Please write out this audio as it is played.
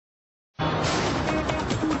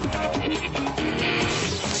Hello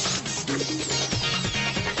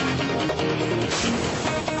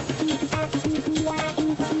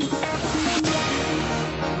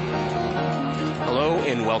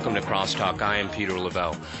and welcome to CROSSTALK. I am Peter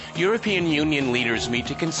Lavelle. European Union leaders meet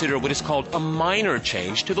to consider what is called a minor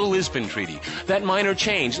change to the Lisbon Treaty. That minor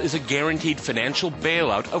change is a guaranteed financial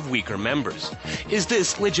bailout of weaker members. Is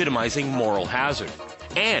this legitimizing moral hazard?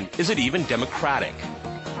 And is it even democratic?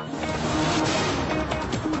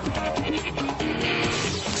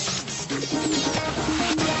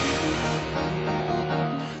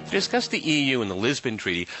 To discuss the EU and the Lisbon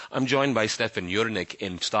Treaty, I'm joined by Stefan Jurnik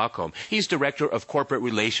in Stockholm. He's Director of Corporate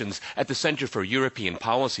Relations at the Center for European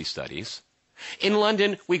Policy Studies. In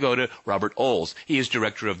London, we go to Robert Oulds. He is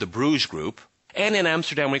Director of the Bruges Group. And in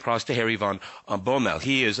Amsterdam, we cross to Harry van Bommel.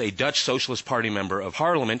 He is a Dutch Socialist Party member of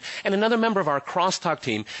Parliament and another member of our CROSSTALK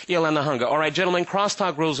team, Jelena Hunga. All right, gentlemen,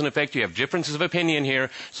 CROSSTALK rules in effect. You have differences of opinion here,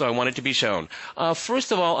 so I want it to be shown.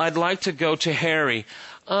 First of all, I'd like to go to Harry.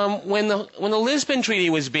 When the Lisbon Treaty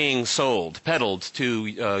was being peddled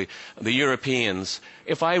to the Europeans,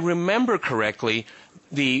 if I remember correctly,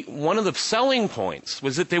 one of the selling points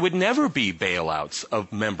was that there would never be bailouts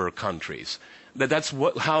of member countries. That's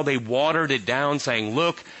how they watered it down, saying,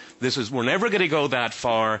 "Look, we're never going to go that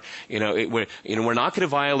far. We're not going to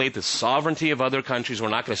violate the sovereignty of other countries. We're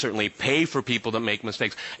not going to certainly pay for people that make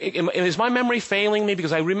mistakes." Is my memory failing me?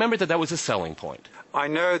 Because I remember that was a selling point. I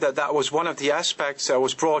know that was one of the aspects that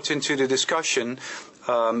was brought into the discussion,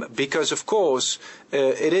 because, of course,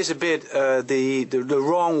 it is a bit the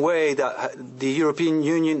wrong way that the European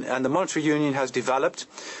Union and the Monetary Union has developed.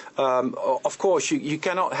 Of course, you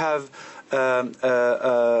cannot have a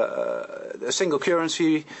single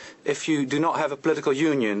currency if you do not have a political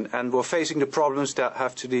union, and we're facing the problems that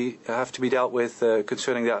have to be dealt with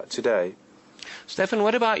concerning that today. Stefan,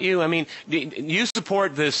 what about you? I mean, you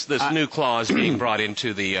support this new clause being brought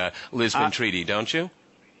into the Lisbon Treaty, don't you?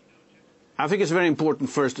 I think it's very important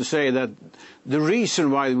first to say that the reason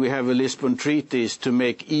why we have a Lisbon Treaty is to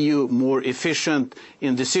make EU more efficient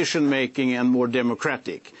in decision-making and more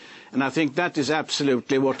democratic. And I think that is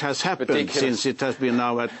absolutely what has happened since it has been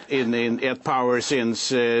now at power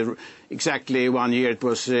since exactly 1 year. It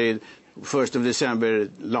was 1st of December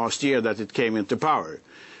last year that it came into power.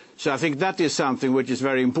 So I think that is something which is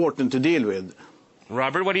very important to deal with.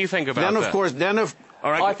 Robert, what do you think about that? All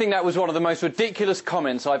right. I think that was one of the most ridiculous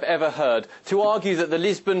comments I've ever heard. To argue that the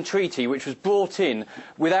Lisbon Treaty, which was brought in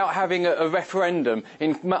without having a referendum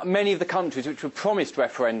in many of the countries which were promised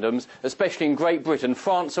referendums, especially in Great Britain,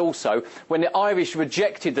 France also, when the Irish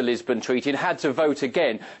rejected the Lisbon Treaty and had to vote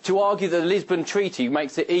again, to argue that the Lisbon Treaty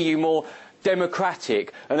makes the EU more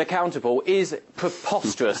democratic and accountable is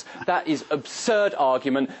preposterous. That is absurd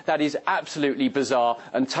argument. That is absolutely bizarre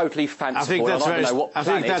and totally fanciful. I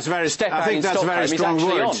think that's very strong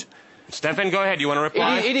words. Stefan, go ahead. You want to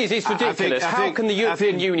reply? It is. It's ridiculous. How can the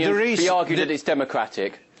European Union be argued that it's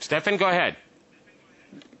democratic? Stefan, go ahead.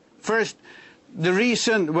 First, the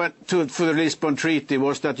reason for the Lisbon Treaty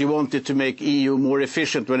was that you wanted to make EU more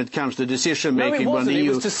efficient when it comes to decision-making. No, it wasn't. It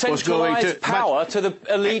was to centralise power to the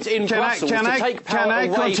elite in Brussels, to take power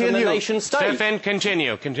away from the nation-state. Stefan,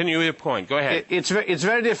 continue. Continue your point. Go ahead. It's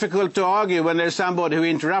very difficult to argue when there's somebody who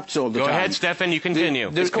interrupts all the time. Go ahead, Stefan, you continue.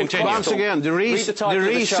 Once again, the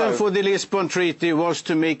reason for the Lisbon Treaty was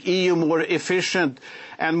to make EU more efficient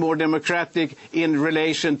and more democratic in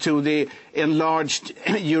relation to the enlarged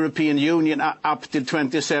European Union up to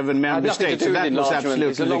 27 member states. So that was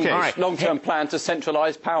absolutely the case. It's a long-term plan to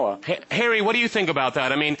centralise power. Harry, what do you think about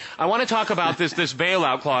that? I mean, I want to talk about this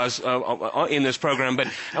bailout clause in this program, but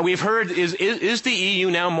we've heard, is the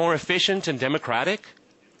EU now more efficient and democratic?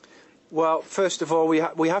 Well, first of all, we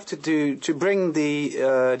have to bring the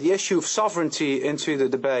issue of sovereignty into the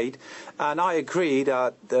debate, and I agree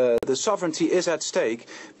that the sovereignty is at stake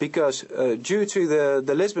because due to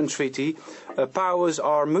the Lisbon Treaty, powers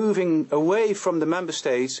are moving away from the member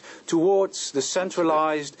states towards the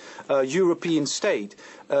centralized European state.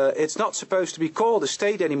 It's not supposed to be called a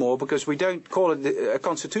state anymore because we don't call it a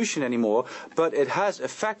constitution anymore, but it has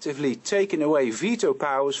effectively taken away veto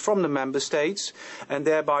powers from the member states and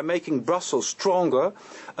thereby making Brussels stronger,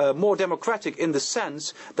 more democratic in the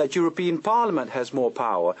sense that European Parliament has more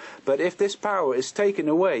power. But if this power is taken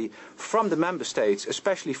away from the member states,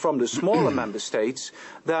 especially from the smaller member states,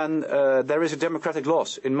 then there is a democratic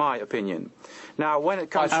loss, in my opinion. Now, when it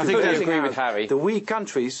comes to bailing out the weak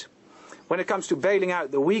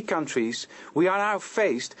countries, we are now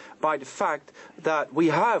faced by the fact that we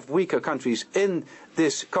have weaker countries in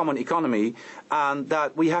this common economy, and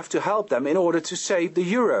that we have to help them in order to save the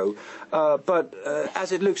euro. But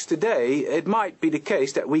as it looks today, it might be the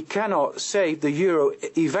case that we cannot save the euro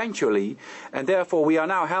eventually, and therefore we are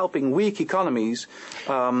now helping weak economies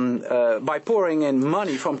by pouring in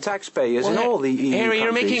money from taxpayers in all the EU Harry,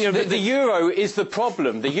 countries. you're making The euro is the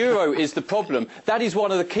problem. The euro is the problem. That is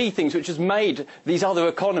one of the key things which has made these other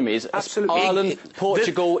economies, Absolutely. Ireland,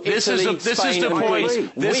 Portugal, Italy, Spain, and Greece,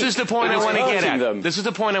 This is the point I want to get at. This is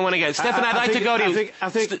the point I want to get at. Stefan, I'd like to go to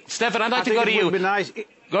you. Stefan, I'd like to go to you.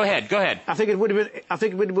 Go ahead. I think it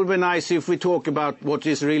would be nice if we talk about what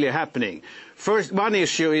is really happening. First, one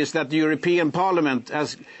issue is that the European Parliament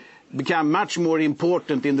has become much more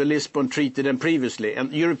important in the Lisbon Treaty than previously. And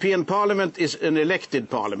the European Parliament is an elected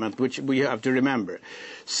parliament, which we have to remember.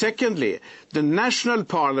 Secondly, the national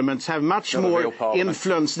parliaments have much more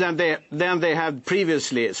influence than they had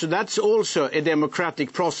previously. So that's also a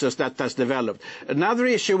democratic process that has developed. Another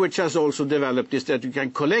issue which has also developed is that you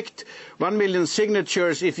can collect 1 million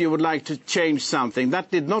signatures if you would like to change something.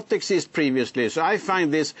 That did not exist previously. So I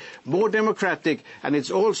find this more democratic, and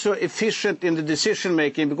it's also efficient in the decision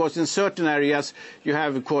making, because in certain areas you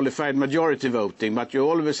have qualified majority voting, but you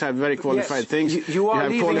always have very qualified things. You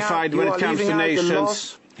have qualified when it comes to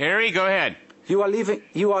nations. Harry, go ahead. You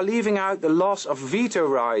are leaving out the loss of veto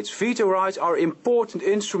rights. Veto rights are important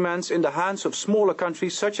instruments in the hands of smaller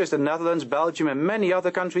countries such as the Netherlands, Belgium and many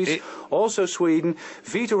other countries, also Sweden.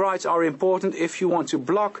 Veto rights are important if you want to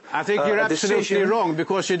block I think you're absolutely wrong,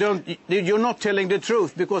 because you're not telling the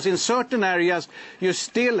truth, because in certain areas you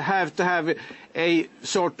still have to have a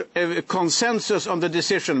sort of consensus on the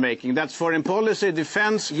decision making. That's foreign policy,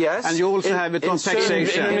 defence, yes, and you also have it on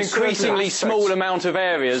taxation. In an increasingly small amount of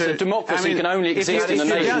areas, so, democracy can only exist in the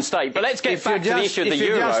nation state. But let's get back to the issue of the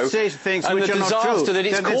euro and the disaster that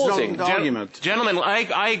it's causing. Gentlemen,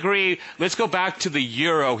 I agree. Let's go back to the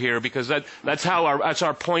euro here, because that's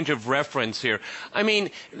our point of reference here. I mean,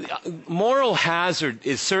 moral hazard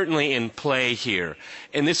is certainly in play here,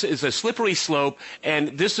 and this is a slippery slope,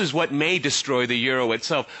 and this is what may destroy the euro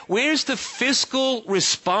itself. Where's the fiscal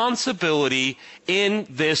responsibility in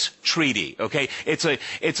this treaty? Okay, it's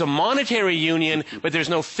a monetary union, but there's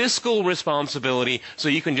no fiscal responsibility, so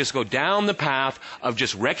you can just go down the path of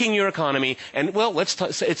just wrecking your economy. And well, let's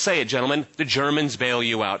say it, gentlemen, the Germans bail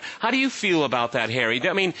you out. How do you feel about that, Harry?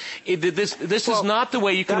 I mean, this is not the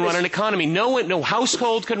way you can run an economy. No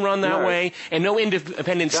household can run that way, and no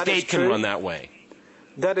independent state can run that way.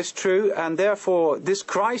 That is true, and therefore this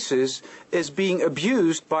crisis is being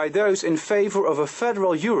abused by those in favor of a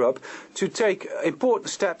federal Europe to take important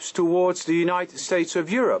steps towards the United States of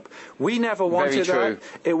Europe. We never wanted that.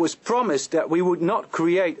 It was promised that we would not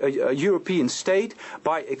create a European state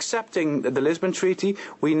by accepting the Lisbon Treaty.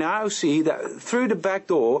 We now see that through the back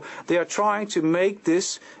door they are trying to make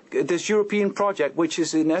this European project, which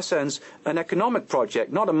is in essence an economic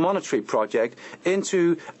project, not a monetary project,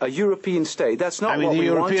 into a European state. That's not what we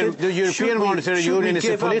wanted. The European Monetary Union is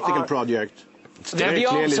a political project. The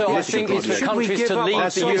answer, I think, is for countries to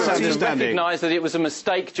leave the euro and recognise that it was a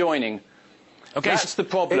mistake joining. Okay, that's the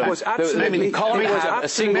problem. It was absolutely. You can't have a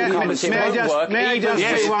single currency. It won't work. May I just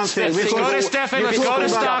say one thing? Let's go to Stefan. Let's go to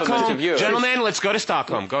Stockholm. Gentlemen, let's go to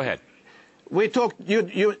Stockholm. Go ahead. We talked.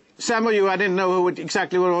 Some of you, I didn't know who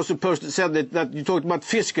exactly what was supposed to say that you talked about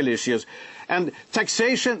fiscal issues. And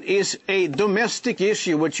taxation is a domestic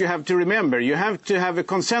issue, which you have to remember. You have to have a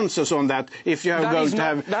consensus on that if you are going to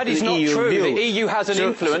have that is not true. view. The EU has an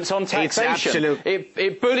influence on taxation.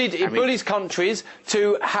 It bullies countries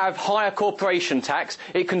to have higher corporation tax.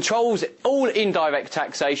 It controls all indirect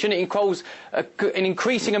taxation. It controls an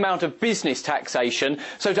increasing amount of business taxation.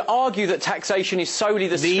 So to argue that taxation is solely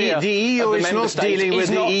the sphere the EU of the is member not states dealing with is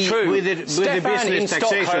the not EU true. with the business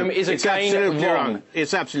taxation. Stockholm is again wrong.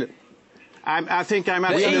 It's absolutely. I think I'm The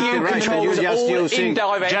absolutely EU right. controls You're just all using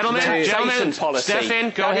indirect taxation policy. Stefan,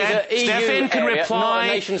 go That ahead. is an EU Stefan can area, reply. not a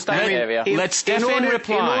nation-state area. Let Stefan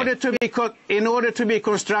reply. In order to be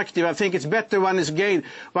constructive, I think it's better one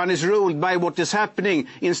is ruled by what is happening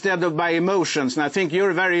instead of by emotions. And I think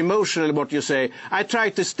you're very emotional what you say. I try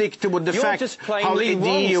to stick to the fact how the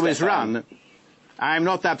EU is run. I'm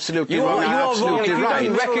not absolutely wrong. I'm absolutely right. You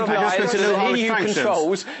don't recognise that the EU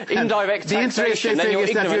controls indirect taxation, then you're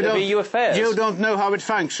ignorant of EU affairs. You don't know how it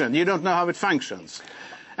functions. You don't know how it functions.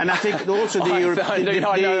 And I think also the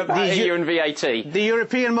EU and VAT. The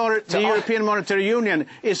European Monetary Union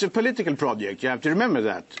is a political project. You have to remember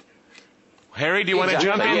that. Harry, do you want to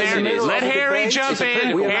jump in Yes, there? it is. Let Harry jump It's a in.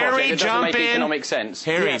 political Harry, project that doesn't jump make in. economic sense.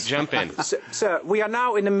 Harry, jump in. Sir, we are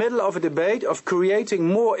now in the middle of a debate of creating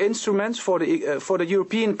more instruments for the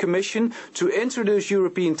European Commission to introduce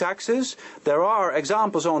European taxes. There are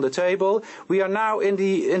examples on the table. We are now in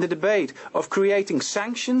the debate of creating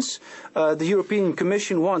sanctions. The European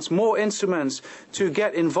Commission wants more instruments to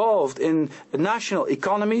get involved in national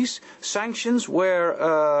economies, sanctions where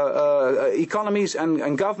economies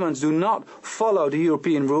and governments do not follow the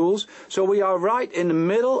European rules. So we are right in the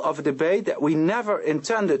middle of a debate that we never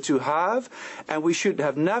intended to have, and we should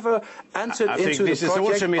have never entered into the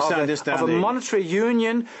project of a monetary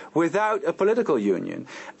union without a political union.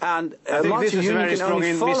 And a monetary union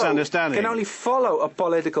can only follow a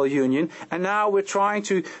political union, and now we're trying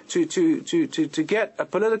to get a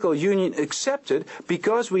political union accepted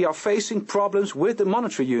because we are facing problems with the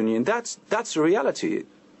monetary union. That's the reality.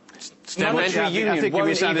 Monetary union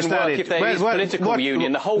won't even work if there is political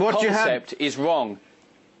union. The whole concept is wrong.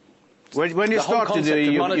 When you started the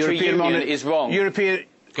European Union is wrong.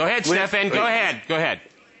 Go ahead, Stefan. Go ahead.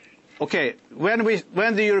 Okay, when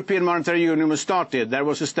the European Monetary Union was started, there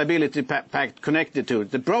was a stability pact connected to it.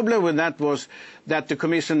 The problem with that was that the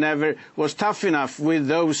Commission never was tough enough with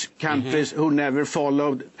those countries who never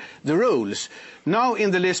followed the rules. Now in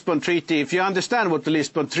the Lisbon Treaty, if you understand what the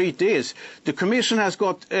Lisbon Treaty is, the Commission has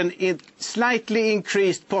got a slightly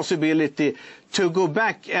increased possibility to go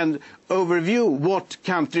back and overview what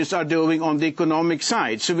countries are doing on the economic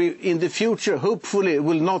side. So we, in the future, hopefully,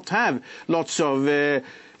 will not have lots of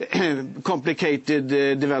complicated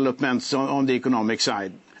developments on the economic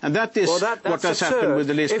side. And that is what has happened with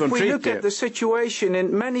the Lisbon Treaty. If we look at the situation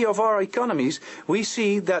in many of our economies, we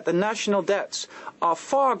see that the national debts are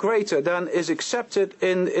far greater than is accepted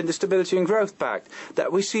in the Stability and Growth Pact.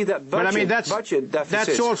 That we see that budget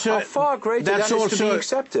deficits are far greater than is to be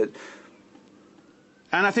accepted.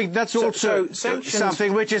 And I think that's also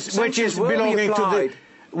something which is belonging to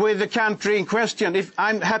with the country in question. If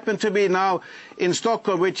I happen to be now in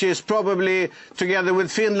Stockholm, which is probably, together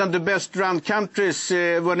with Finland, the best-run countries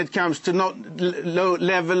when it comes to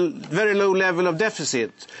very low level of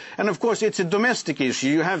deficit. And of course, it's a domestic issue.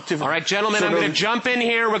 You have to. All right, gentlemen, I'm going to jump in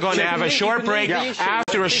here. We're going to have a short break.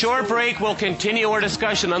 After a short break, we'll continue our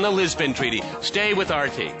discussion on the Lisbon Treaty. Stay with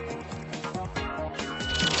RT.